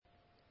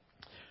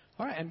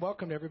All right, and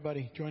welcome to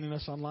everybody joining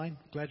us online.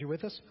 Glad you're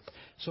with us.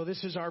 So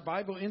this is our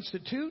Bible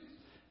Institute,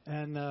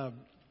 and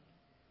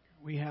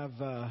we have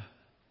a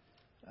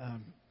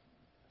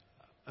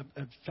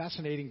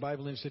fascinating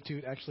Bible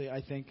Institute, actually,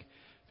 I think,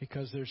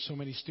 because there's so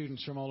many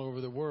students from all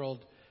over the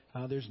world.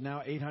 There's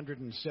now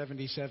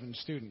 877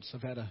 students.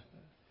 I've had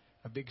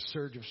a big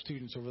surge of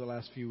students over the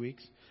last few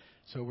weeks.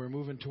 So we're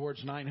moving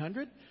towards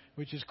 900,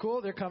 which is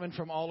cool. They're coming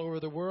from all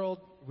over the world.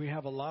 We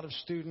have a lot of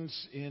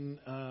students in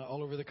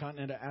all over the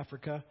continent of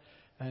Africa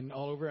and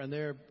all over, and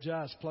they're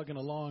just plugging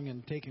along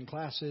and taking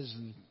classes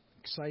and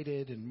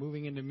excited and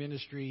moving into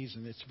ministries,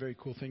 and it's a very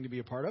cool thing to be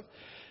a part of.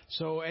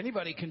 So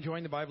anybody can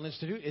join the Bible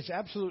Institute. It's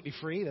absolutely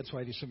free. That's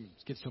why it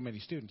gets so many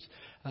students.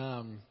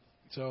 And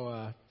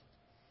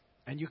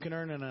you can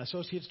earn an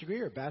associate's degree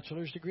or a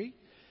bachelor's degree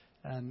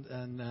and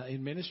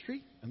in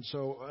ministry. And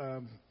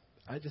so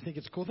I just think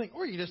it's a cool thing.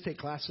 Or you just take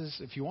classes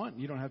if you want.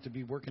 You don't have to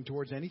be working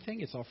towards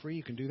anything. It's all free.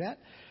 You can do that.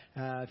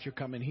 If you're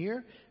coming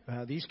here,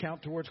 these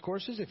count towards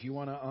courses. If you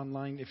want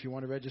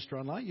to register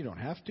online, you don't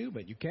have to,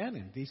 but you can.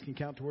 And these can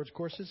count towards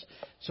courses.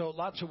 So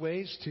lots of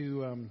ways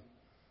to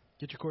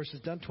get your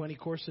courses done. 20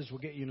 courses will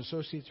get you an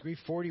associate's degree.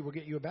 40 will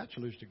get you a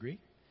bachelor's degree.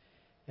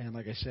 And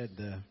like I said,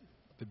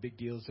 the big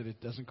deal is that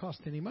it doesn't cost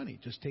any money.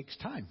 It just takes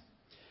time.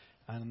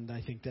 And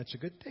I think that's a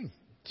good thing.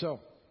 So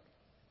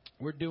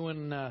we're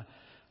doing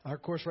our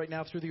course right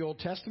now through the Old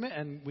Testament,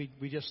 and we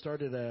just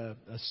started a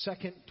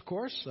second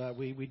course.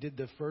 We did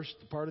the first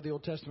part of the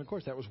Old Testament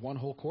course. That was one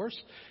whole course.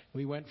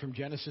 We went from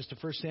Genesis to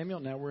 1 Samuel.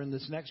 Now we're in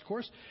this next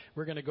course.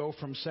 We're going to go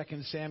from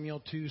 2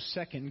 Samuel to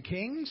 2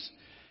 Kings.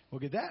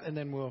 We'll get that, and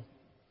then we'll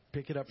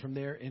pick it up from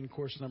there in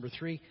course number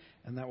 3,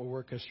 and that will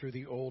work us through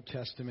the Old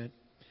Testament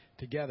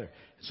together.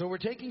 So we're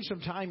taking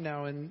some time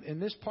now in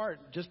this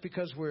part, just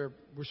because we're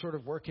sort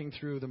of working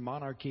through the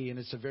monarchy, and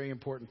it's a very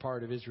important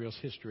part of Israel's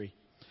history.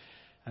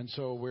 And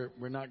so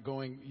we're not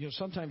going,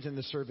 sometimes in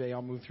the survey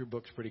I'll move through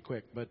books pretty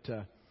quick, but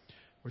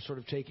we're sort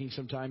of taking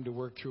some time to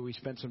work through. We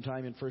spent some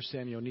time in 1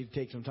 Samuel, need to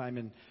take some time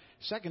in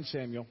 2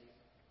 Samuel,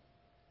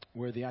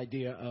 where the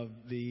idea of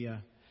the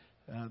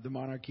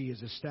monarchy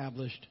is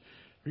established.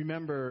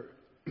 Remember,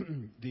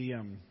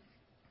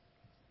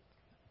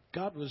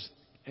 God was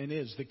and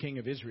is the king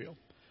of Israel,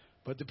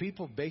 but the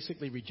people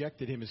basically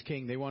rejected him as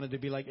king. They wanted to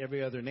be like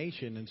every other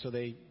nation, and so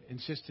they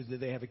insisted that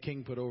they have a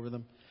king put over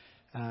them.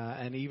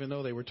 And even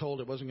though they were told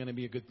it wasn't going to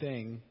be a good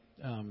thing,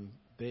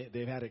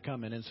 they've had it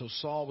coming. And so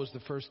Saul was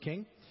the first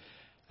king.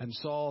 And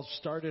Saul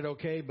started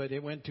okay, but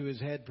it went to his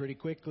head pretty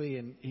quickly,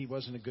 and he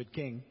wasn't a good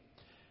king.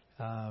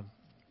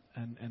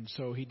 And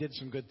so he did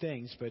some good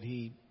things, but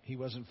he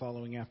wasn't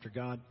following after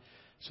God.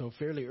 So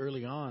fairly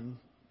early on,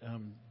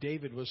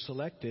 David was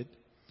selected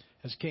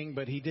as king,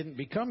 but he didn't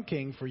become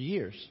king for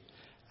years.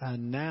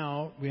 And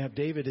now we have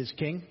David as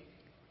king.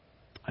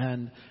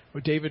 And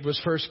David was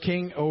first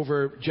king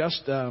over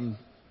just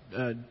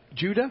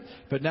Judah,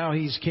 but now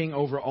he's king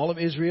over all of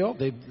Israel.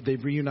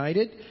 They've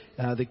reunited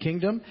the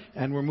kingdom,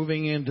 and we're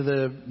moving into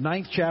the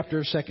 9th chapter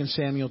of 2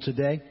 Samuel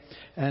today.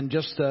 And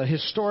just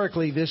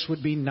historically, this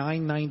would be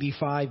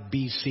 995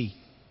 BC.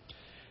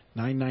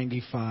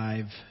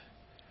 995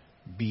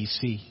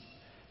 BC.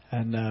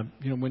 And,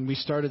 when we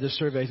started the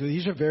survey,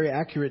 these are very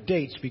accurate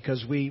dates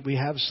because we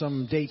have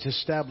some dates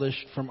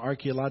established from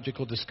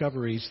archaeological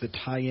discoveries that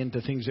tie into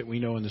things that we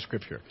know in the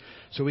Scripture.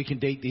 So we can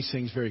date these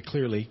things very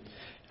clearly.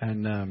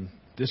 And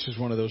this is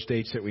one of those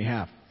dates that we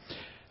have.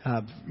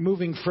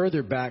 Moving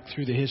further back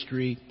through the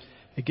history,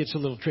 it gets a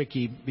little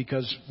tricky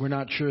because we're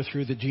not sure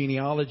through the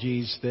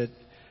genealogies that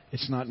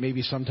it's not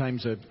maybe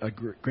sometimes a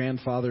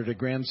grandfather to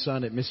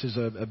grandson. It misses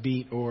a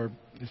beat, or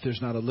if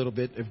there's not a little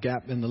bit of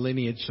gap in the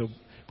lineage. So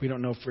we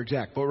don't know for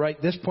exact. But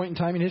right this point in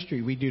time in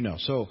history, we do know.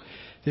 So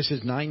this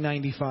is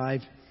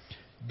 995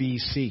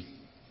 BC,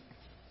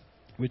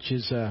 which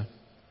is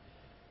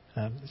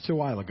it's a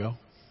while ago,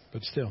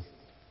 but still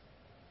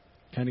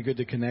kind of good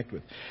to connect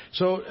with.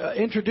 So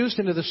introduced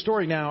into the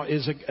story now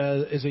is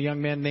a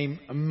young man named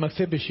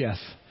Mephibosheth.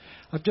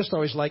 I've just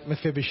always liked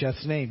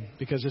Mephibosheth's name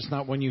because it's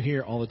not one you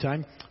hear all the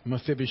time.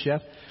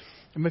 Mephibosheth.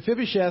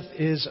 Mephibosheth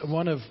is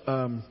one of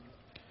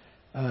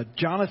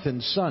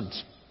Jonathan's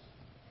sons.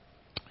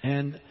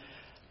 And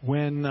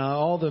when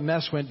all the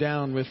mess went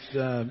down with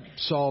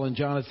Saul and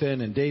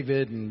Jonathan and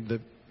David and the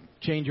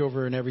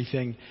changeover and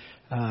everything,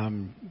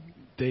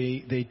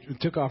 they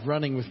took off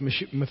running with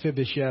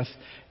Mephibosheth,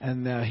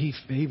 and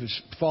he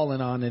was fallen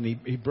on, and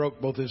he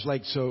broke both his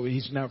legs, so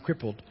he's now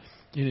crippled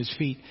in his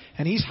feet.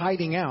 And he's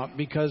hiding out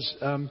because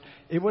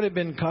it would have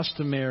been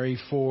customary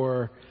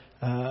for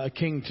a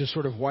king to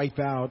sort of wipe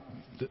out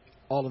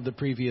all of the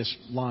previous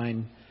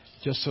line,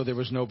 just so there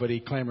was nobody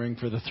clamoring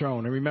for the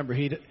throne. And remember,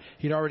 he'd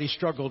already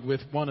struggled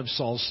with one of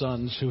Saul's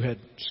sons who had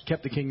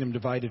kept the kingdom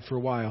divided for a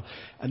while.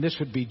 And this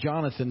would be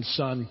Jonathan's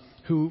son,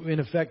 who in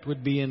effect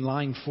would be in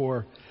line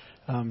for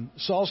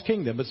Saul's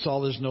kingdom. But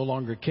Saul is no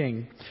longer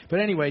king.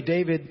 But anyway,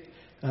 David,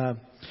 one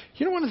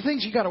of the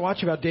things you got to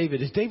watch about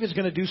David is David's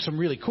going to do some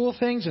really cool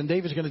things, and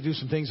David's going to do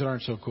some things that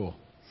aren't so cool.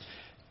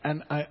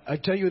 And I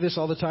tell you this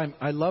all the time.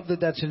 I love that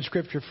that's in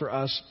Scripture for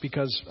us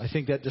because I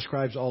think that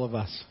describes all of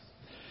us.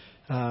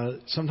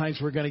 Sometimes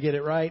we're going to get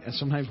it right, and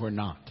sometimes we're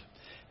not.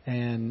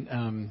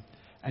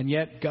 And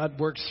yet God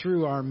works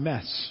through our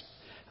mess.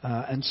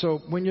 And so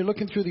when you're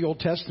looking through the Old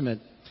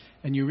Testament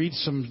and you read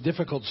some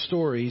difficult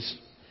stories,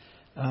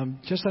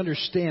 just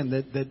understand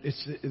that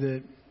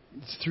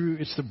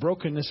it's the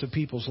brokenness of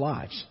people's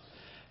lives.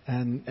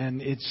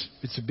 And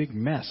it's a big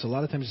mess. A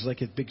lot of times it's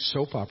like a big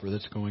soap opera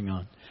that's going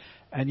on.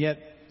 And yet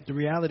the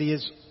reality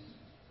is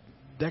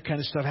that kind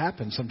of stuff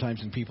happens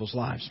sometimes in people's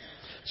lives.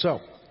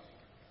 So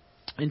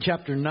in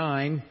chapter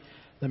 9,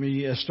 let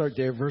me start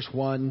there, verse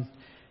 1.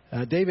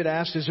 David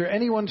asked, "Is there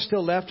anyone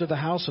still left of the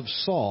house of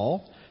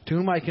Saul to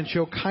whom I can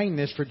show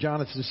kindness for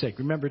Jonathan's sake?"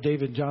 Remember,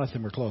 David and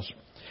Jonathan were close.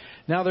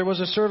 "Now there was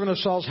a servant of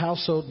Saul's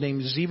household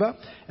named Ziba,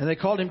 and they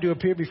called him to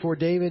appear before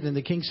David. And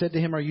the king said to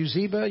him, 'Are you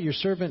Ziba, your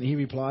servant?' And he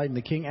replied. And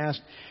the king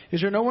asked,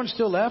 'Is there no one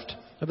still left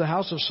of the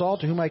house of Saul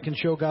to whom I can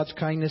show God's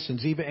kindness?' And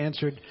Ziba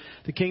answered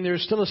the king, 'There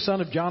is still a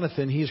son of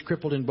Jonathan. He is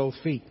crippled in both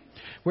feet.'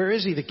 'Where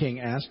is he?' the king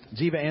asked.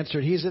 Ziba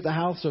answered, 'He is at the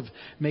house of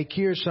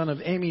Machir, son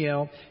of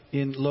Amiel,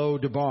 in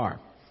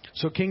Lo-debar.'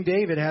 So King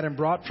David had him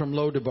brought from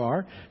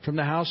Lo-debar, from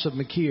the house of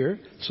Machir,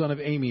 son of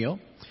Amiel.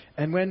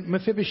 And when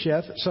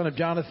Mephibosheth, son of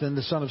Jonathan,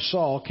 the son of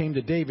Saul, came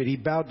to David, he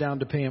bowed down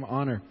to pay him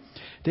honor.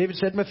 David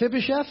said,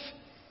 'Mephibosheth?'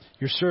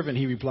 'Your servant,'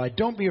 he replied.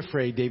 'Don't be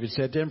afraid,' David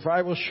said to him, 'for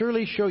I will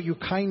surely show you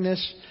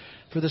kindness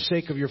for the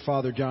sake of your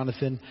father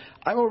Jonathan.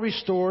 I will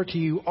restore to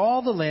you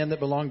all the land that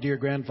belonged to your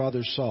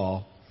grandfather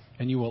Saul,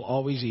 and you will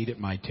always eat at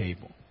my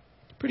table.'"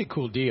 Pretty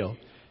cool deal,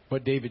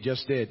 what David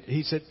just did.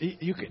 He said,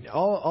 "You can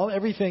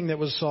everything that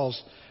was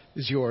Saul's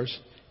is yours,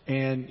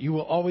 and you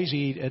will always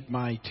eat at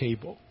my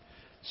table."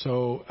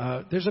 So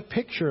there's a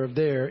picture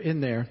in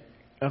there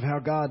of how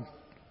God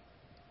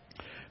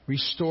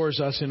restores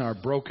us in our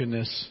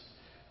brokenness.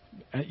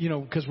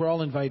 Because we're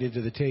all invited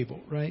to the table,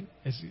 right?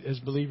 As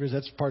believers,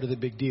 that's part of the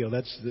big deal.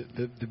 That's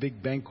the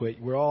big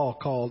banquet. We're all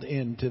called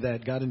into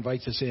that. God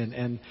invites us in.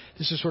 And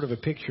this is sort of a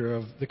picture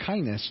of the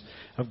kindness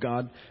of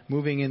God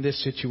moving in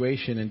this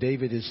situation. And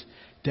David is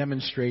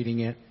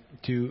demonstrating it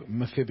to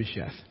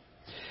Mephibosheth.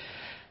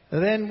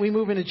 Then we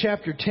move into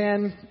chapter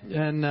 10.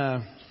 And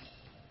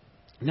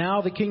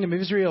now the kingdom of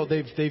Israel,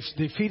 they've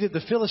defeated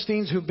the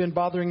Philistines who've been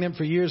bothering them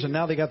for years. And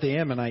now they got the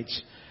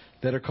Ammonites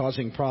that are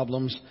causing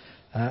problems.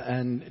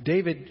 And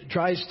David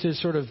tries to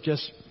sort of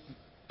just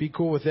be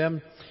cool with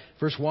them.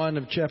 Verse 1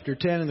 of chapter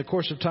 10, "In the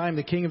course of time,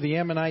 the king of the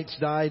Ammonites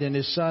died, and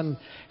his son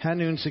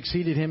Hanun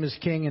succeeded him as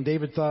king. And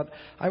David thought,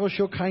 'I will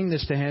show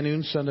kindness to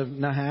Hanun, son of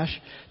Nahash,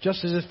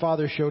 just as his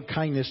father showed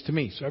kindness to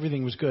me.'" So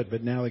everything was good,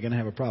 but now they're going to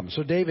have a problem.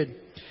 So David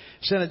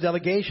sent a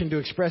delegation to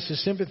express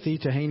his sympathy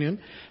to Hanun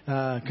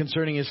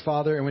concerning his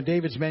father. And when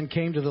David's men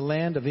came to the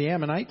land of the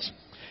Ammonites,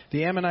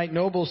 the Ammonite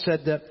nobles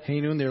said to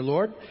Hanun, their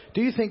lord,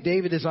 "Do you think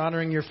David is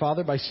honoring your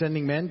father by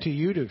sending men to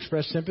you to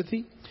express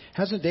sympathy?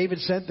 Hasn't David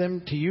sent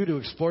them to you to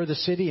explore the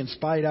city and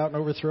spy it out and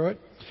overthrow it?"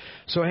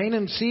 So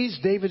Hanun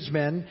seized David's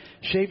men,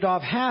 shaved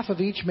off half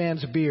of each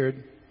man's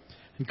beard,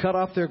 and cut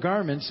off their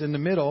garments in the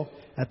middle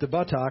at the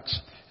buttocks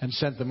and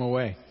sent them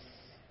away.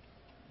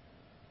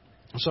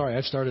 I'm sorry,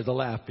 I started to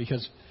laugh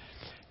because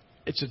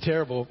it's a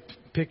terrible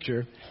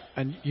picture,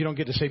 and you don't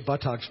get to say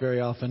buttocks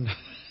very often.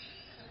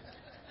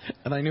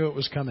 And I knew it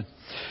was coming.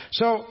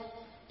 So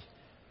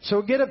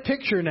get a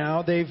picture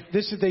now.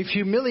 They've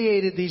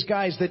humiliated these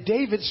guys that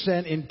David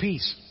sent in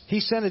peace. He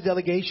sent a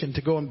delegation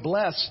to go and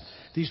bless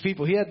these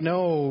people. He had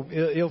no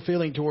ill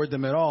feeling toward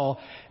them at all.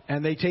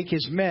 And they take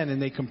his men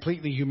and they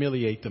completely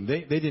humiliate them.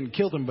 They didn't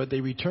kill them, but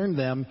they returned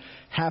them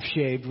half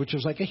shaved, which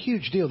was like a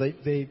huge deal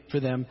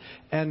for them.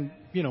 And,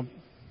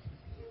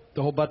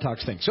 the whole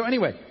buttocks thing. So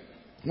anyway,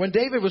 when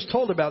David was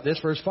told about this,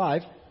 verse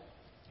 5,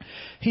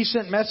 he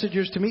sent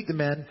messengers to meet the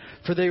men,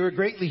 for they were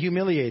greatly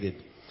humiliated.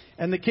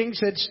 And the king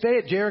said, "Stay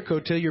at Jericho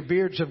till your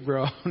beards have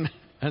grown,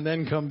 and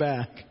then come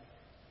back."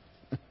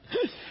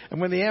 And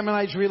when the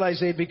Ammonites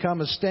realized they had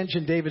become a stench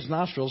in David's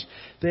nostrils,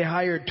 they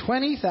hired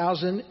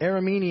 20,000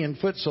 Aramean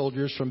foot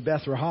soldiers from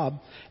Beth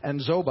Rahab and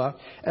Zobah,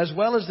 as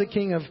well as the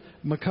king of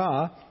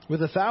Maacah,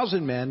 with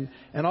 1,000 men,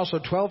 and also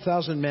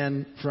 12,000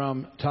 men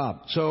from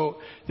Tob. So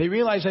they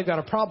realize they've got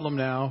a problem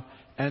now,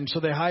 and so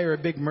they hire a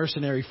big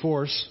mercenary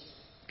force,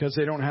 because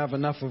they don't have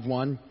enough of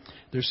one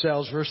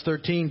themselves. Verse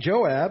 13,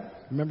 Joab,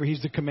 remember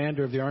he's the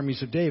commander of the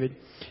armies of David,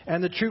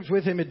 and the troops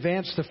with him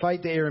advanced to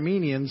fight the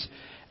Arameans,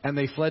 and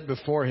they fled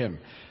before him.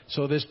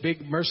 So this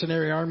big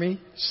mercenary army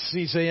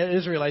sees the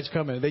Israelites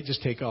coming, and they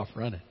just take off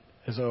running.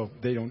 As though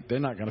they're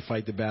not going to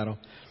fight the battle.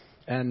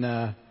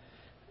 And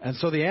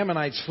so the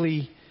Ammonites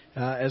flee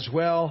as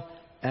well.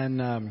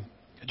 And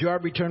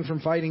Joab returned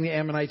from fighting the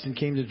Ammonites and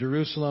came to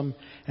Jerusalem.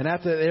 And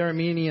after the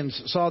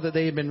Arameans saw that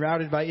they had been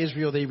routed by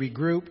Israel, they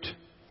regrouped.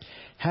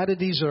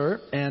 Hadadezer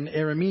and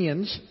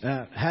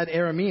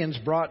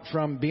Arameans brought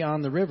from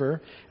beyond the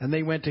river, and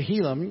they went to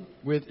Helam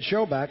with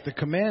Shobach, the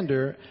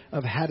commander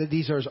of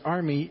Hadadezer's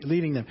army,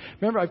 leading them.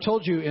 Remember, I've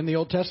told you in the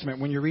Old Testament,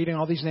 when you're reading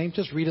all these names,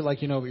 just read it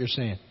like you know what you're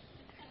saying.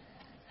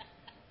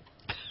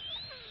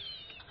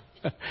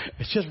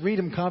 It's just read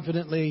them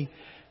confidently,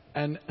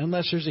 and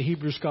unless there's a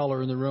Hebrew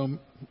scholar in the room,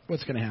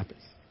 what's going to happen?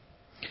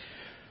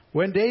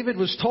 When David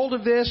was told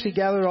of this, he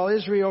gathered all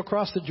Israel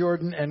across the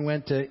Jordan and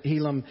went to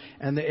Helam.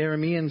 And the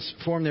Arameans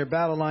formed their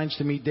battle lines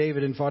to meet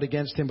David and fought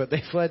against him, but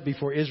they fled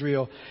before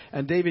Israel.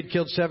 And David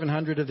killed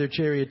 700 of their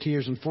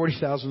charioteers and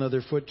 40,000 of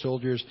their foot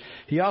soldiers.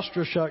 He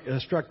also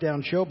struck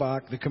down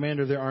Shobach, the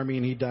commander of their army,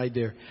 and he died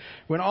there.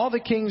 When all the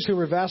kings who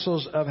were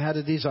vassals of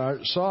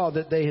Hadadezer saw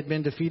that they had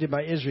been defeated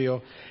by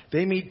Israel,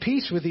 they made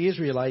peace with the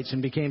Israelites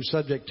and became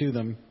subject to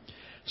them.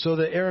 So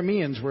the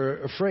Arameans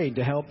were afraid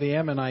to help the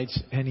Ammonites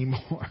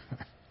anymore.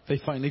 They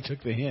finally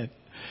took the hint.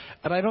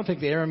 And I don't think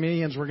the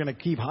Arameans were going to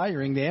keep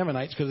hiring the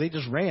Ammonites because they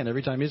just ran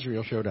every time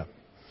Israel showed up.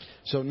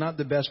 So not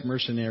the best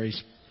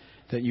mercenaries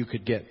that you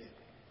could get.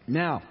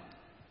 Now,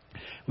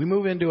 we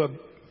move into a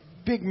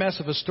big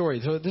mess of a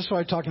story. So this is what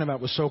I'm talking about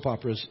with soap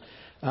operas.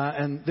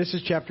 And this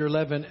is chapter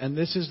 11, and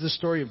this is the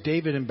story of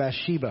David and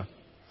Bathsheba.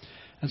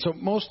 And so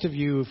most of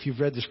you, if you've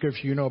read the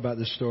scripture, you know about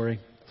this story.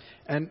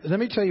 And let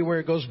me tell you where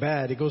it goes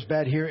bad. It goes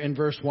bad here in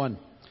verse 1.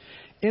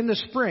 In the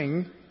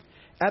spring,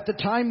 at the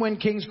time when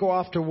kings go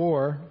off to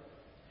war,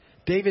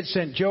 David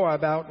sent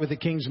Joab out with the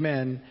king's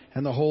men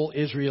and the whole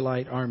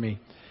Israelite army.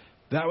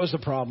 That was the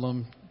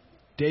problem.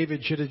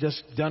 David should have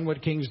just done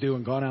what kings do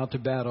and gone out to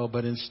battle,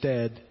 but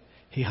instead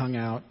he hung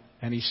out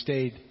and he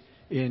stayed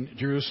in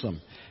Jerusalem.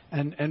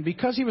 And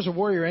because he was a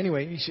warrior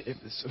anyway,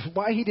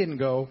 why he didn't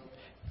go,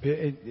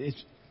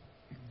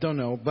 don't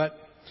know. But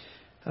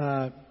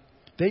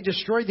they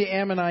destroyed the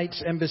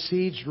Ammonites and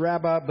besieged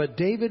Rabbah, but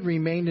David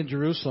remained in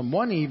Jerusalem.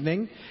 One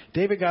evening,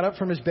 David got up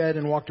from his bed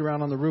and walked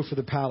around on the roof of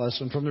the palace.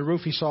 And from the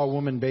roof he saw a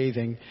woman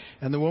bathing.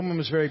 And the woman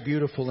was very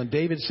beautiful. And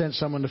David sent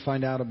someone to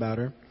find out about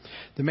her.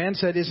 The man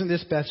said, "Isn't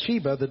this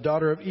Bathsheba, the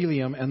daughter of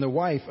Eliam and the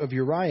wife of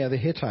Uriah the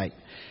Hittite?"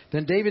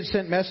 Then David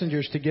sent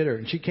messengers to get her.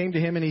 And she came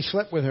to him and he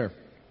slept with her.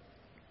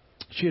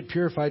 She had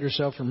purified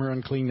herself from her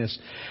uncleanness.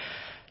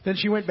 Then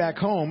she went back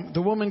home.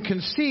 The woman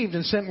conceived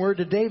and sent word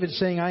to David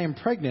saying, "I am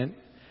pregnant."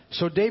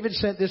 So David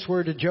sent this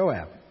word to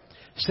Joab,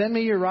 "Send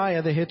me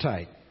Uriah the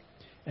Hittite."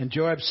 And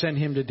Joab sent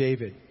him to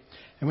David.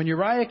 And when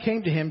Uriah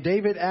came to him,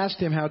 David asked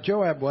him how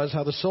Joab was,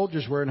 how the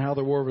soldiers were, and how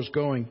the war was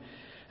going.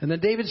 And then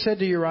David said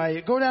to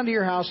Uriah, "Go down to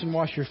your house and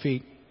wash your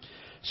feet."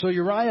 So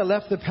Uriah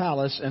left the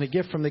palace, and a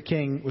gift from the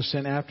king was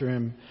sent after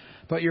him.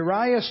 But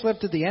Uriah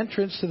slept at the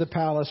entrance to the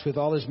palace with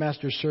all his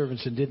master's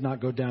servants and did not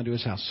go down to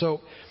his house.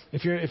 So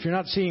if you're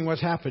not seeing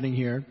what's happening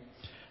here,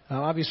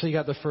 obviously you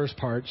got the first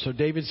part. So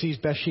David sees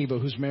Bathsheba,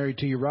 who's married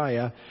to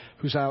Uriah,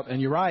 who's out, and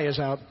Uriah's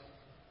out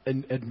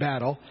in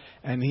battle,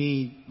 and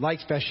he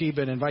likes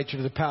Bathsheba and invites her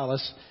to the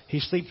palace. He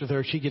sleeps with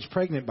her. She gets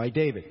pregnant by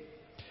David.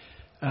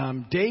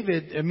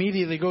 David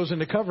immediately goes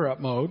into cover-up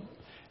mode,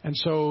 and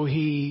so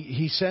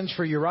he sends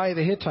for Uriah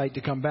the Hittite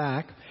to come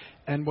back.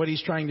 And what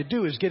he's trying to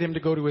do is get him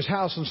to go to his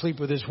house and sleep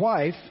with his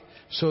wife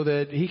so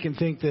that he can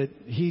think that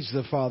he's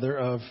the father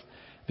of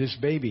this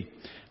baby.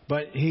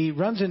 But he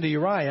runs into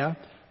Uriah,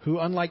 who,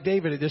 unlike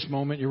David at this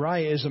moment,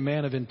 Uriah is a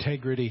man of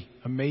integrity,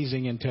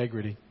 amazing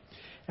integrity.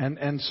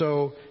 And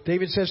so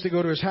David says to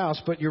go to his house,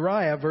 but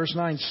Uriah, verse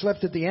 9,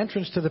 slept at the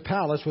entrance to the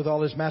palace with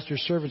all his master's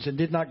servants and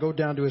did not go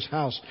down to his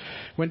house.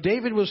 When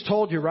David was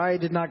told Uriah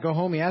did not go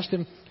home, he asked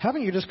him,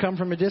 "Haven't you just come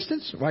from a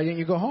distance? Why didn't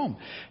you go home?"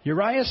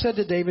 Uriah said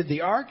to David,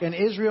 "The ark and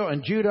Israel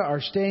and Judah are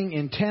staying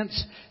in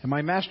tents, and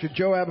my master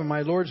Joab and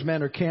my lord's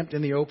men are camped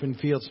in the open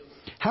fields.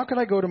 How could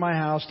I go to my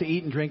house to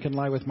eat and drink and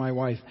lie with my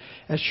wife?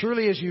 As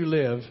surely as you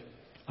live,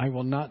 I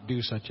will not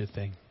do such a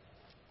thing."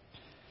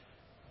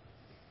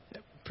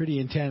 Pretty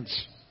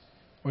intense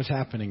what's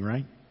happening,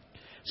 right?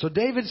 So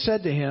David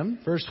said to him,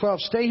 verse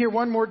 12, "Stay here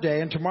one more day,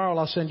 and tomorrow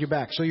I'll send you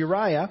back." So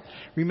Uriah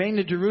remained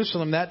in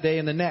Jerusalem that day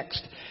and the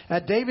next.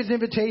 At David's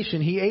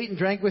invitation, he ate and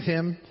drank with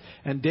him,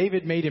 and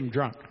David made him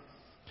drunk.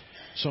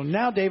 So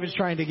now David's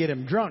trying to get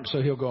him drunk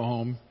so he'll go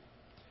home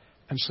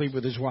and sleep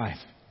with his wife.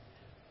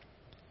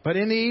 But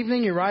in the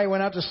evening, Uriah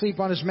went out to sleep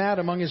on his mat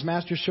among his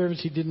master's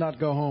servants. He did not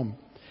go home.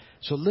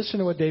 So listen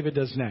to what David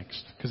does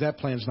next, because that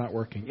plan's not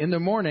working. In the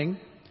morning,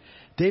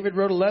 David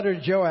wrote a letter to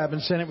Joab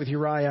and sent it with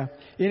Uriah.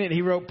 In it,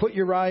 he wrote, "Put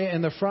Uriah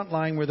in the front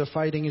line where the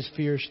fighting is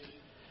fierce.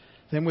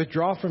 Then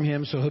withdraw from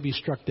him so he'll be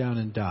struck down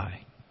and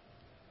die."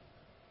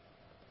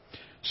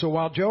 So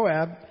while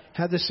Joab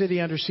had the city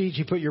under siege,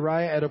 he put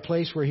Uriah at a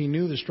place where he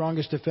knew the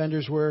strongest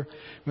defenders were.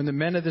 When the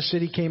men of the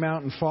city came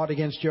out and fought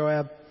against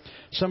Joab,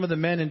 some of the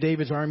men in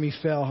David's army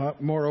fell.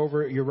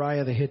 Moreover,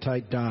 Uriah the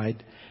Hittite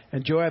died.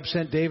 And Joab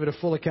sent David a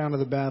full account of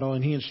the battle,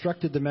 and he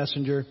instructed the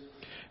messenger,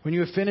 "When you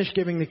have finished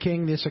giving the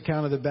king this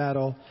account of the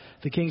battle,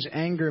 the king's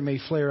anger may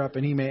flare up,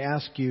 and he may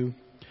ask you,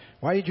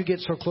 'Why did you get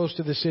so close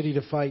to the city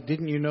to fight?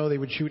 Didn't you know they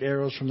would shoot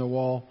arrows from the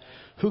wall?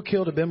 Who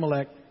killed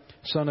Abimelech,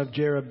 son of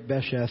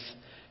Jerubesheth?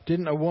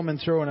 Didn't a woman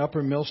throw an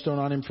upper millstone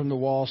on him from the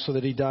wall so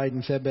that he died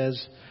in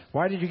Thebez?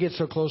 Why did you get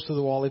so close to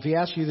the wall? If he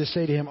asks you this,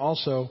 say to him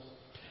also,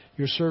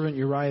 your servant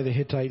Uriah the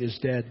Hittite is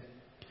dead.'"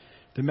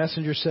 The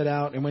messenger set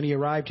out, and when he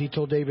arrived, he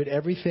told David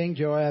everything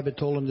Joab had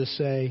told him to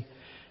say.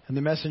 And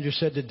the messenger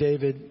said to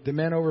David, "The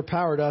men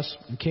overpowered us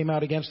and came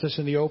out against us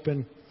in the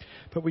open,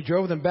 but we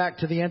drove them back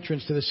to the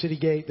entrance to the city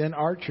gate. Then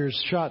archers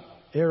shot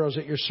arrows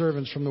at your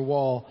servants from the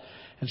wall,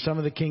 and some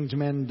of the king's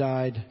men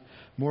died.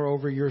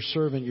 Moreover, your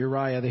servant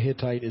Uriah the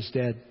Hittite is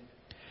dead."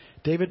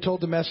 David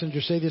told the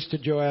messenger, "Say this to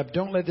Joab,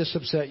 don't let this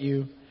upset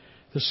you.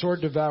 The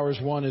sword devours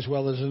one as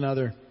well as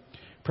another.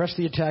 Press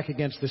the attack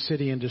against the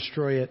city and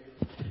destroy it.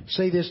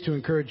 Say this to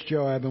encourage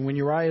Joab." And when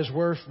Uriah's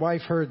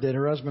wife heard that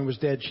her husband was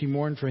dead, she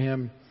mourned for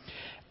him.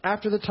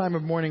 After the time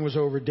of mourning was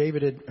over,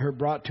 David had her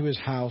brought to his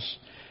house,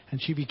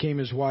 and she became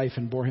his wife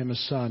and bore him a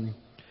son.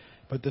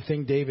 But the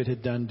thing David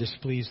had done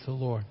displeased the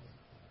Lord.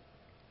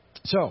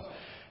 So,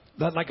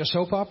 that like a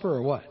soap opera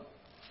or what?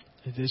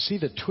 Did you see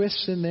the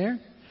twists in there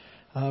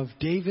of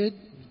David?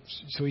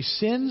 So he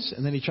sins,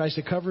 and then he tries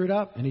to cover it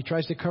up, and he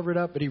tries to cover it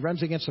up, but he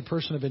runs against a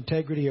person of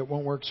integrity. It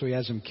won't work, so he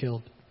has him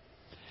killed.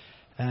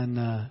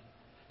 And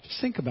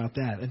just think about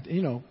that.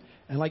 And,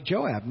 and like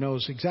Joab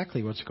knows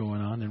exactly what's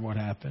going on and what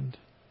happened.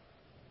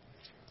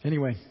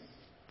 Anyway,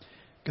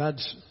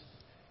 God's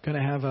going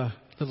to have a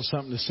little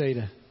something to say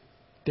to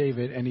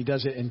David, and he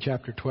does it in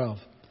chapter 12.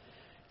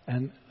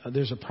 And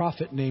there's a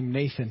prophet named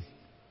Nathan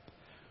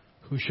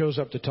who shows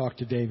up to talk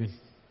to David.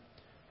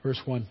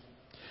 Verse 1.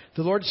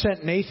 The Lord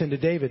sent Nathan to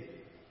David.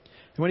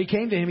 And when he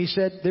came to him, he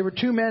said, "There were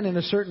two men in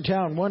a certain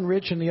town, one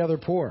rich and the other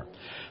poor.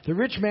 The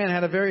rich man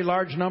had a very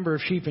large number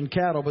of sheep and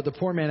cattle, but the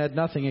poor man had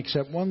nothing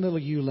except one little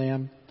ewe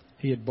lamb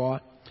he had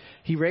bought.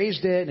 He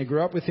raised it, and it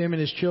grew up with him and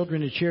his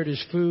children. It shared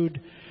his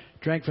food,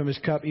 drank from his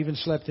cup, even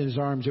slept in his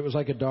arms. It was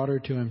like a daughter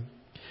to him.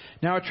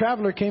 Now a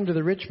traveler came to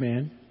the rich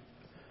man,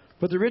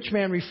 but the rich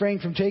man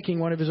refrained from taking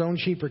one of his own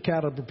sheep or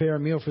cattle to prepare a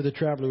meal for the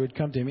traveler who had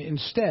come to him.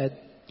 Instead,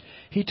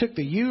 he took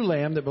the ewe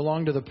lamb that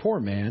belonged to the poor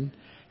man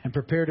and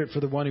prepared it for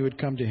the one who had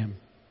come to him.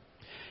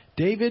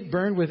 David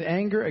burned with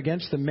anger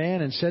against the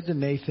man and said to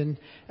Nathan,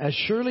 'As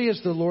surely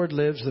as the Lord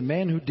lives, the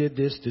man who did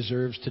this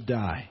deserves to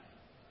die.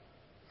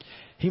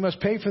 He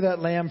must pay for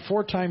that lamb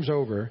 4 times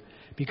over,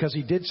 because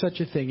he did such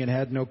a thing and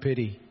had no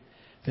pity.'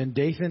 Then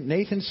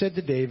Nathan said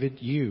to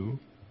David, 'You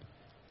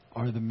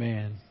are the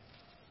man.'"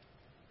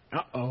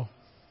 Uh-oh.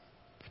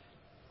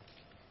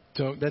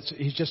 So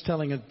he's just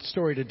telling a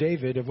story to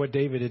David of what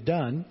David had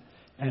done.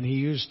 And he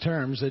used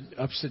terms that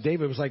upset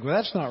David. Was like, well,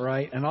 that's not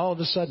right. And all of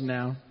a sudden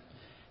now,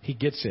 he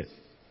gets it.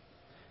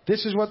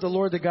 "This is what the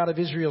Lord, the God of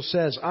Israel,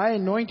 says. I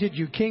anointed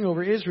you king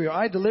over Israel.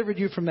 I delivered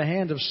you from the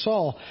hand of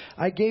Saul.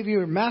 I gave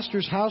your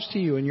master's house to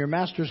you and your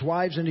master's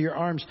wives into your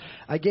arms.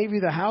 I gave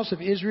you the house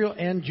of Israel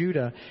and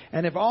Judah.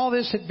 And if all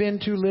this had been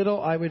too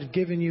little, I would have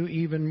given you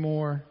even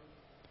more.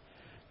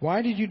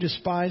 Why did you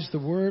despise the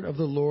word of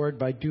the Lord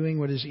by doing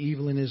what is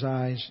evil in his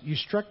eyes? You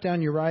struck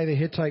down Uriah the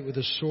Hittite with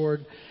a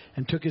sword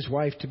and took his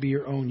wife to be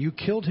your own. You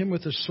killed him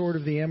with the sword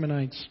of the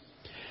Ammonites.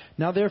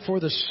 Now therefore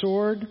the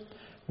sword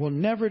will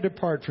never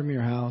depart from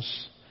your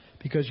house,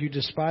 because you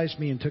despised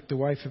me and took the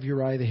wife of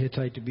Uriah the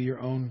Hittite to be your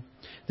own.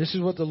 This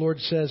is what the Lord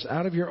says.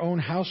 Out of your own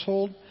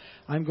household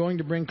I'm going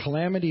to bring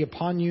calamity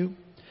upon you.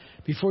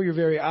 Before your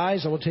very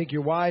eyes I will take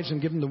your wives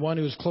and give them to one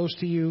who is close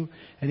to you,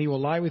 and he will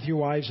lie with your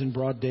wives in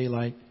broad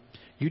daylight.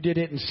 You did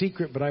it in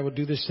secret, but I will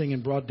do this thing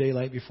in broad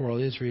daylight before all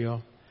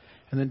Israel."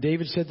 And then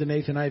David said to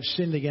Nathan, "I have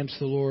sinned against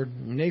the Lord."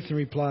 And Nathan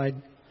replied,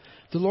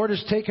 "The Lord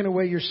has taken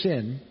away your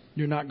sin.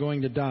 You're not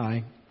going to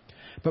die.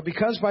 But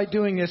because by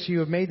doing this you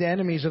have made the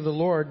enemies of the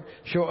Lord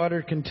show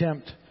utter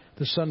contempt,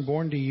 the son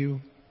born to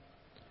you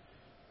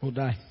will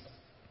die."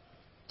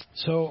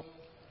 So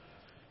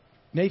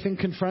Nathan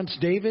confronts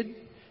David.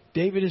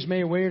 David is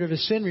made aware of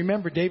his sin.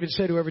 Remember, David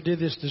said whoever did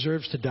this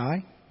deserves to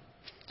die.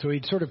 So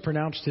he'd sort of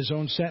pronounced his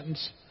own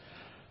sentence.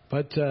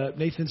 But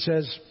Nathan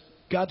says,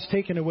 God's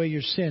taken away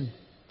your sin,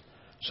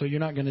 so you're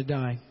not going to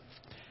die.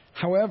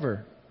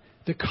 However,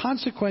 the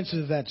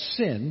consequences of that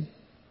sin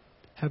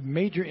have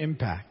major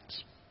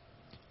impacts.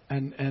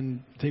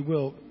 And they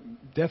will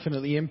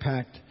definitely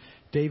impact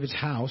David's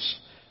house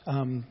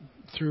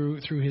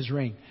through his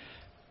reign.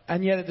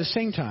 And yet at the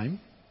same time,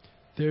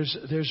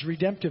 there's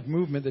redemptive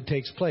movement that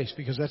takes place,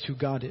 because that's who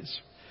God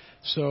is.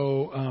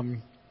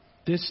 So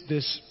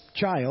this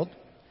child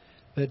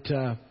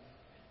that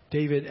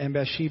David and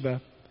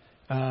Bathsheba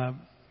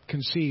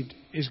conceived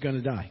is going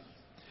to die.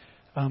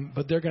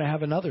 But they're going to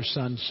have another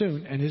son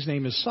soon, and his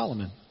name is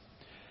Solomon.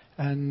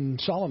 And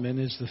Solomon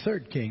is the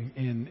third king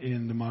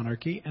in the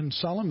monarchy. And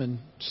Solomon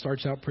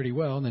starts out pretty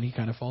well, and then he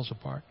kind of falls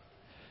apart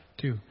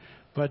too.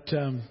 But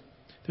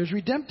there's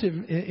redemptive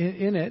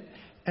in it.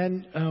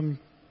 And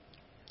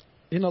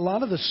in a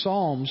lot of the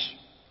Psalms,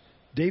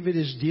 David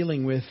is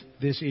dealing with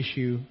this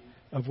issue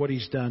of what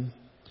he's done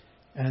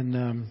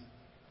and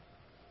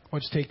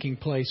what's taking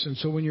place. And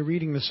so when you're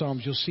reading the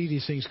Psalms, you'll see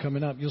these things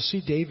coming up. You'll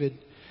see David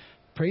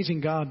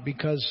praising God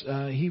because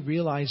he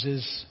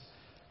realizes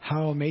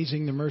how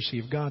amazing the mercy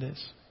of God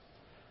is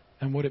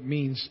and what it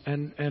means.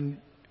 And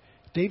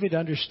David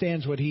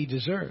understands what he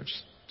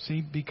deserves,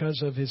 see,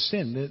 because of his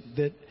sin,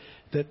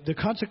 that the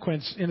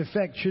consequence, in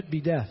effect, should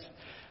be death.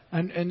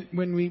 And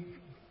when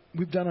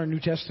we've done our New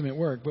Testament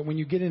work, but when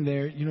you get in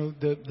there, you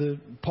know,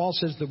 Paul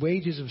says the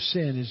wages of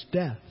sin is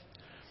death.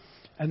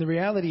 And the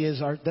reality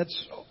is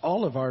that's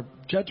all of our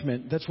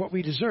judgment. That's what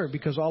we deserve,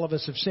 because all of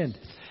us have sinned.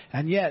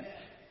 And yet,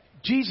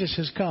 Jesus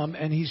has come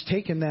and He's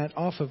taken that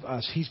off of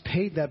us. He's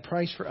paid that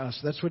price for us.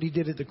 That's what He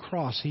did at the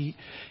cross.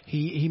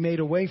 He made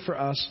a way for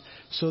us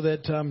so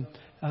that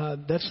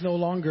that's no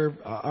longer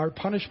our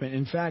punishment.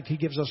 In fact, He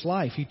gives us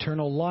life,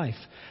 eternal life.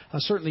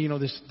 Certainly,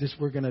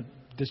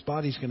 this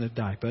body's gonna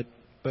die, but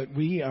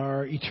we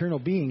are eternal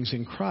beings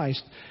in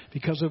Christ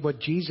because of what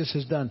Jesus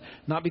has done.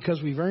 Not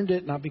because we've earned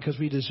it, not because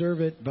we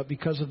deserve it, but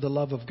because of the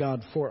love of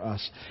God for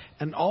us.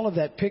 And all of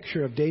that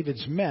picture of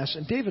David's mess,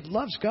 and David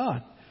loves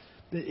God.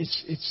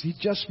 He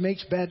just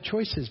makes bad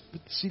choices.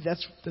 But see,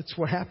 that's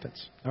what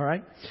happens. All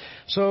right?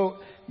 So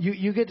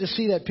you get to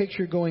see that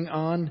picture going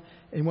on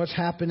and what's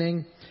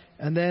happening.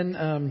 And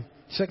then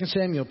 2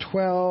 Samuel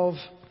 12,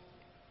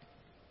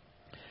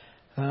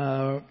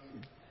 the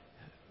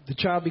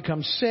child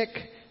becomes sick,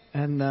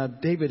 and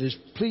David is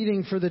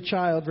pleading for the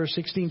child. Verse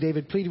 16,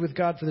 David pleaded with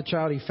God for the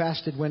child. He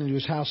fasted, went into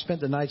his house, spent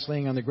the nights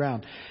laying on the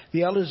ground.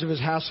 The elders of his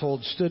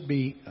household stood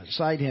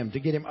beside him to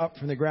get him up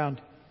from the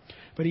ground.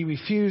 But he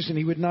refused, and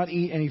he would not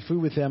eat any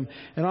food with them.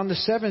 And on the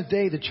seventh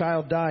day, the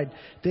child died.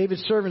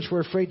 David's servants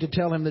were afraid to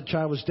tell him the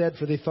child was dead,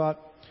 for they thought,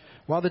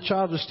 while the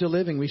child was still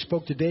living, we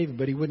spoke to David,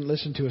 but he wouldn't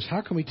listen to us. How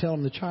can we tell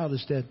him the child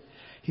is dead?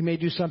 He may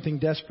do something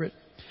desperate.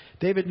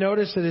 David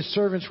noticed that his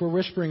servants were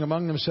whispering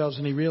among themselves,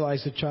 and he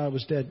realized the child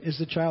was dead. Is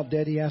the child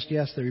dead? He asked.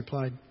 Yes, they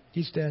replied.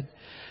 He's dead.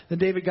 Then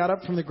David got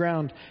up from the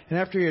ground, and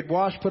after he had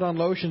washed, put on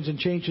lotions, and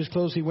changed his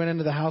clothes, he went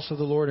into the house of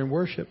the Lord and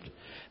worshipped.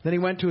 Then he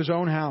went to his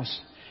own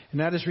house.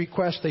 And at his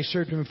request, they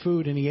served him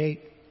food, and he ate.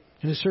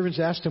 And his servants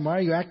asked him, why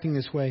are you acting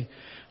this way?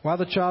 While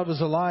the child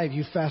was alive,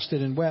 you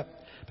fasted and wept.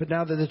 But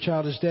now that the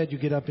child is dead, you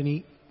get up and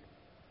eat.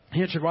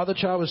 He answered, while the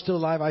child was still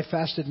alive, I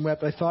fasted and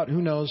wept. I thought,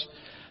 who knows,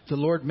 the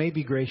Lord may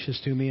be gracious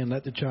to me and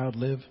let the child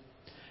live.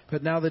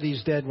 But now that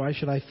he's dead, why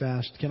should I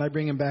fast? Can I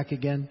bring him back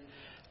again?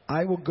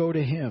 I will go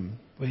to him,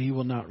 but he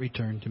will not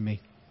return to me.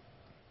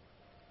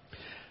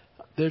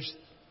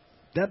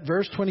 That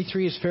verse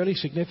 23 is fairly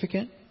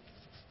significant.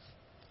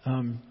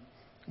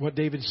 What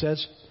David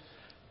says,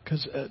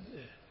 because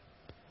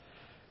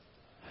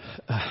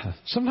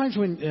sometimes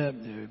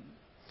when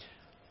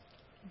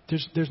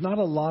there's not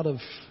a lot of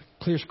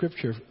clear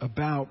scripture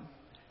about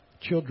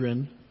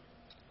children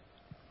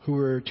who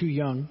are too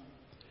young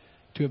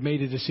to have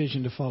made a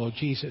decision to follow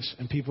Jesus,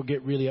 and people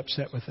get really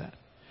upset with that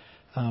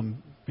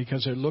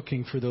because they're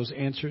looking for those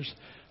answers.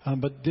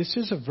 But this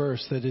is a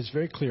verse that is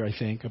very clear, I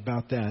think,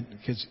 about that,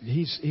 because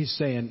he's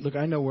saying, look,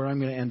 I know where I'm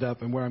going to end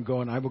up and where I'm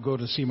going. I will go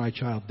to see my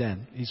child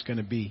then. He's going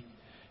to be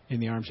in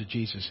the arms of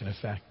Jesus, in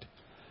effect.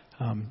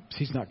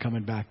 He's not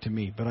coming back to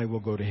me, but I will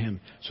go to him.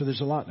 So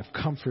there's a lot of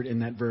comfort in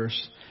that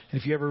verse. And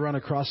if you ever run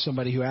across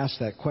somebody who asks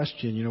that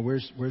question,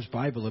 where's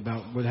Bible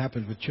about what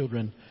happened with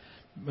children?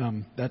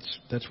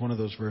 That's one of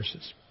those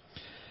verses.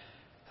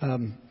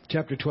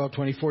 Chapter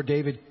 12:24,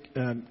 David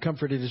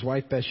comforted his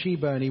wife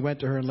Bathsheba, and he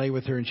went to her and lay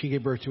with her, and she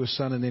gave birth to a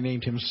son, and they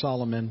named him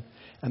Solomon.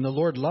 And the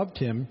Lord loved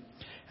him,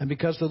 and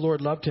because the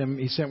Lord loved him,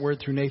 he sent word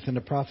through Nathan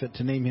the prophet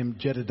to name him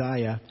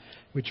Jedediah,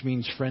 which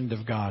means friend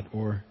of God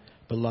or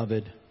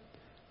beloved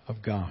of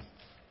God.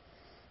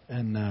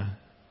 And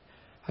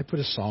I put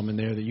a psalm in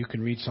there that you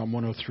can read, Psalm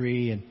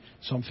 103, and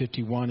Psalm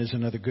 51 is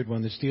another good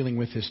one that's dealing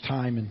with his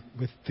time and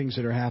with things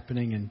that are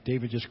happening, and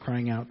David just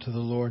crying out to the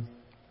Lord.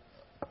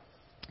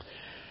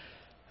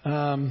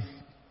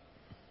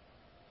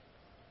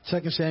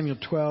 2 Samuel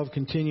 12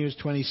 continues,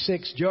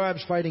 26.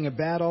 Joab's fighting a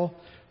battle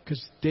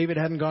because David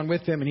hadn't gone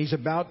with him, and he's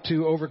about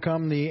to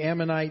overcome the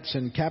Ammonites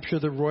and capture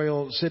the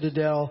royal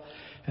citadel.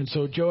 And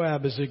so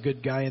Joab is a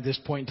good guy at this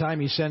point in time.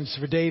 He sends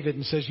for David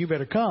and says, you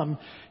better come,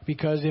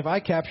 because if I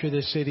capture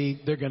this city,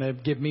 they're going to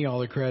give me all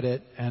the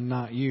credit and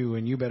not you,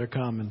 and you better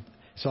come, and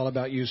it's all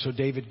about you. So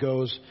David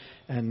goes,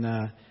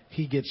 and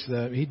he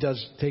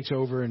takes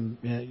over, and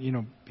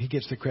he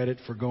gets the credit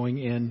for going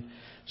in.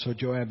 So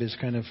Joab is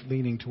kind of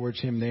leaning towards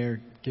him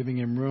there, giving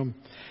him room.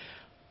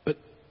 But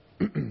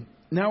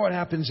now what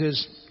happens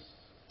is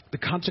the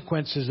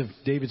consequences of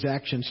David's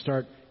actions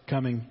start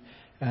coming,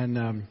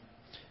 and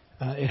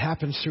it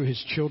happens through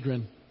his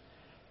children.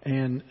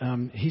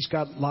 And he's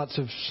got lots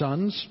of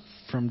sons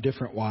from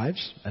different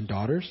wives and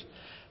daughters.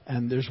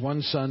 And there's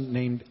one son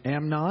named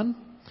Amnon.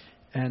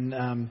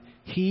 And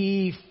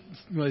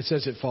it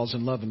says it falls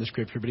in love in the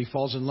scripture, but he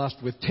falls in lust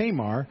with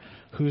Tamar,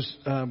 who's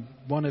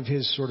one of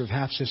his sort of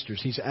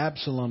half-sisters. He's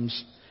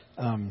Absalom's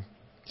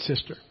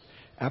sister.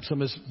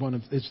 Absalom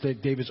is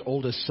David's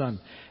oldest son.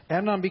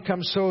 Amnon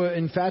becomes so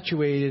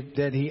infatuated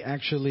that he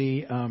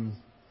actually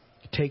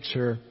takes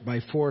her by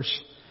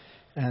force.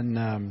 And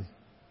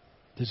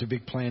there's a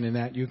big plan in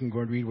that. You can go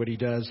and read what he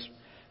does.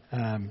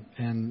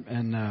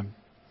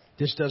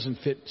 This doesn't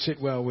sit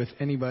well with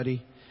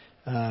anybody,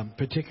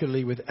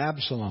 particularly with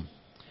Absalom.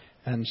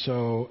 And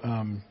so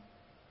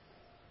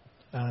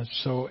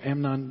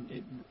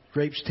Amnon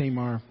rapes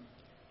Tamar.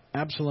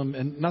 Absalom,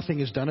 and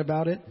nothing is done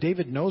about it.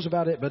 David knows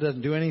about it, but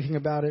doesn't do anything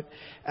about it.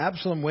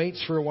 Absalom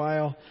waits for a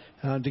while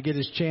to get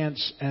his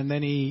chance, and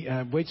then he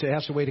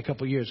has to wait a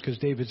couple of years because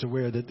David's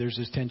aware that there's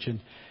this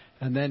tension.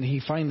 And then he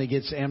finally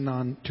gets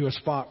Amnon to a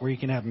spot where he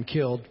can have him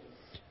killed.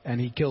 and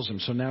he kills him.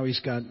 So now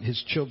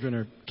his children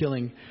are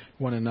killing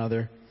one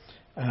another.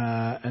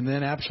 And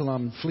then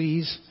Absalom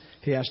flees.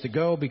 He has to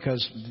go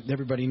because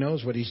everybody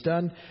knows what he's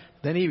done.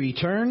 Then he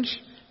returns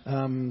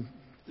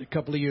a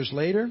couple of years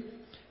later,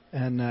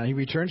 and he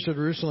returns to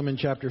Jerusalem in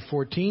chapter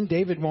 14.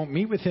 David won't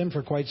meet with him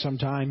for quite some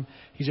time.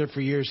 He's there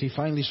for years. He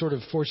finally sort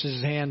of forces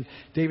his hand.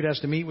 David has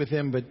to meet with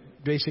him, but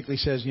basically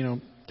says,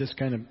 just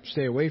kind of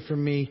stay away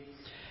from me.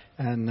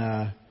 And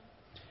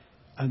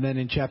then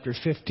in chapter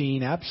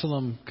 15,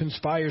 Absalom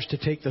conspires to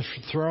take the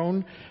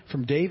throne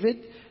from David.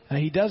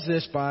 He does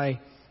this by...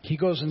 He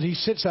goes and he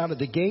sits out at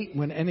the gate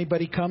when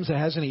anybody comes that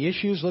has any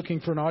issues looking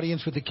for an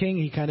audience with the king.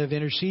 He kind of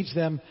intercepts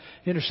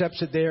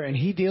it there, and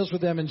he deals with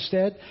them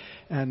instead.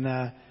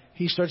 And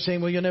he starts saying,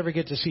 well, you'll never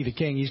get to see the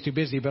king. He's too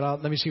busy, but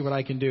let me see what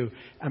I can do.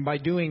 And by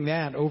doing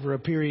that, over a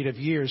period of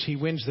years, he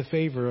wins the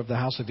favor of the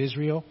house of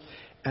Israel.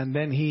 And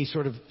then he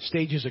sort of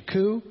stages a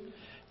coup,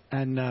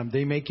 and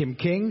they make him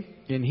king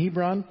in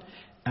Hebron.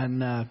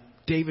 And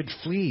David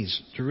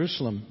flees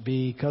Jerusalem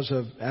because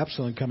of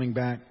Absalom coming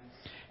back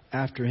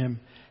after him.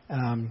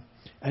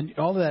 And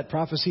all of that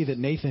prophecy that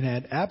Nathan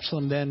had,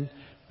 Absalom then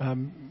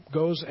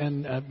goes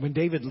and when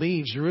David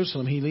leaves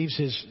Jerusalem, he leaves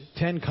his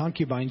 10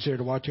 concubines there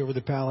to watch over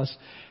the palace,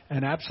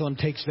 and Absalom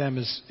takes them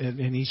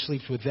and he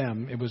sleeps with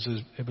them. It was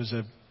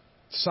a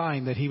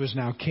sign that he was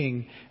now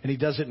king, and he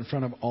does it in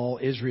front of all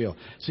Israel.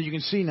 So you can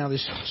see now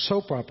this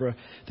soap opera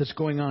that's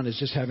going on is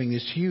just having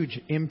this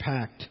huge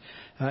impact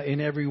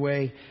in every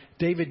way.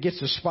 David gets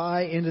a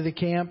spy into the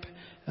camp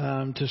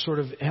to sort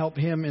of help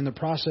him in the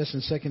process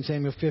in 2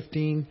 Samuel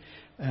 15.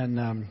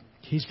 And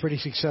he's pretty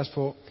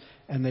successful.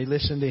 And they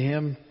listen to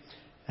him.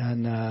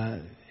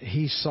 And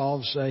he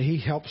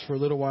helps for a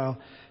little while,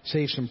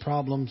 saves some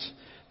problems.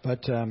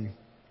 But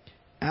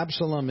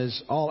Absalom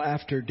is all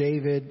after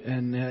David,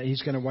 and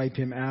he's going to wipe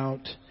him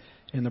out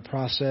in the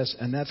process.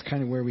 And that's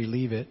kind of where we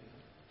leave it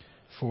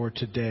for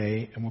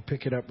today. And we'll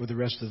pick it up with the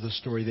rest of the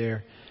story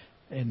there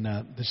in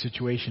the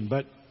situation.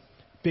 But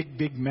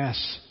big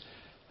mess.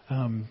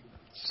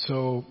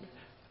 So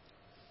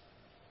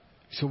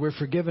we're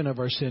forgiven of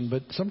our sin,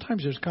 but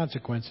sometimes there's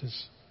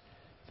consequences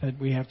that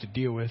we have to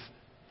deal with.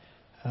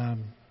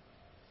 And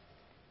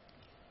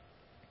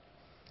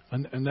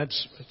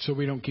that's so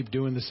we don't keep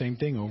doing the same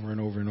thing over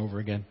and over and over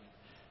again.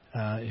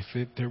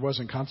 If there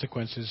wasn't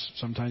consequences,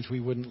 sometimes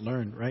we wouldn't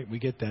learn, right? We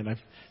get that. I've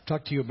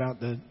talked to you about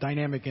the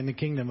dynamic in the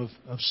kingdom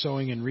of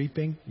sowing and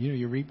reaping.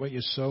 You reap what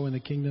you sow in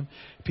the kingdom.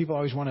 People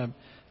always want to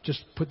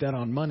just put that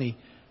on money.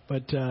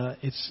 But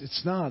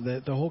it's not.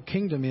 The whole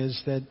kingdom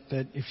is that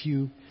if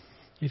you're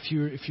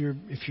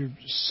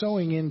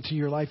sowing into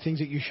your life things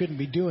that you shouldn't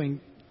be doing,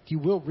 you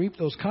will reap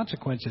those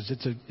consequences.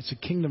 It's a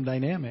kingdom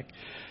dynamic.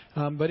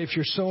 But if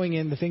you're sowing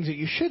in the things that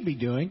you should be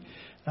doing,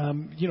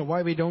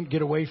 why we don't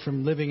get away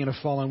from living in a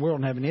fallen world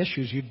and having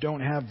issues, you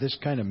don't have this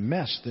kind of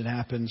mess that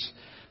happens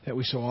that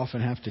we so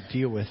often have to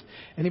deal with.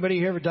 Anybody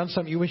here ever done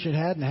something you wish it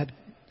had and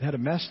had a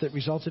mess that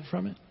resulted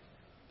from it?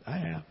 I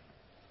have.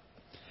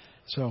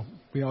 So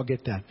we all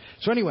get that.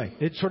 So anyway,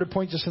 it sort of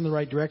points us in the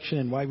right direction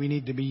and why we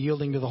need to be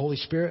yielding to the Holy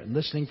Spirit and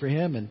listening for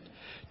Him and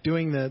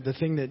doing the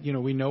thing that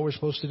we know we're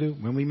supposed to do.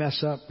 When we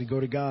mess up, we go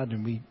to God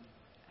and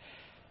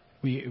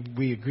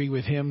we agree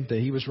with Him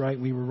that He was right,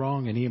 we were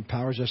wrong, and He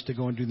empowers us to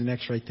go and do the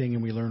next right thing,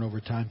 and we learn over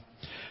time.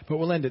 But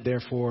we'll end it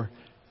there for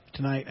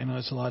tonight. I know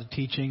it's a lot of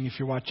teaching. If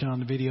you're watching on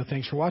the video,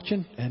 thanks for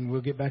watching, and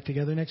we'll get back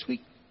together next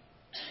week.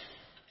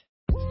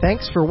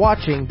 Thanks for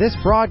watching this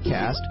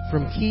broadcast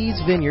from Keys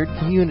Vineyard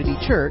Community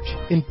Church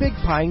in Big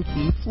Pine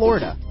Key,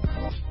 Florida.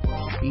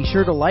 Be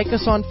sure to like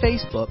us on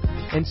Facebook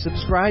and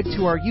subscribe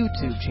to our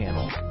YouTube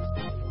channel.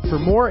 For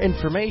more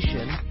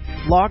information,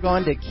 log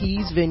on to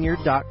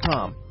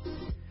keysvineyard.com.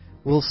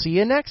 We'll see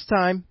you next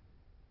time.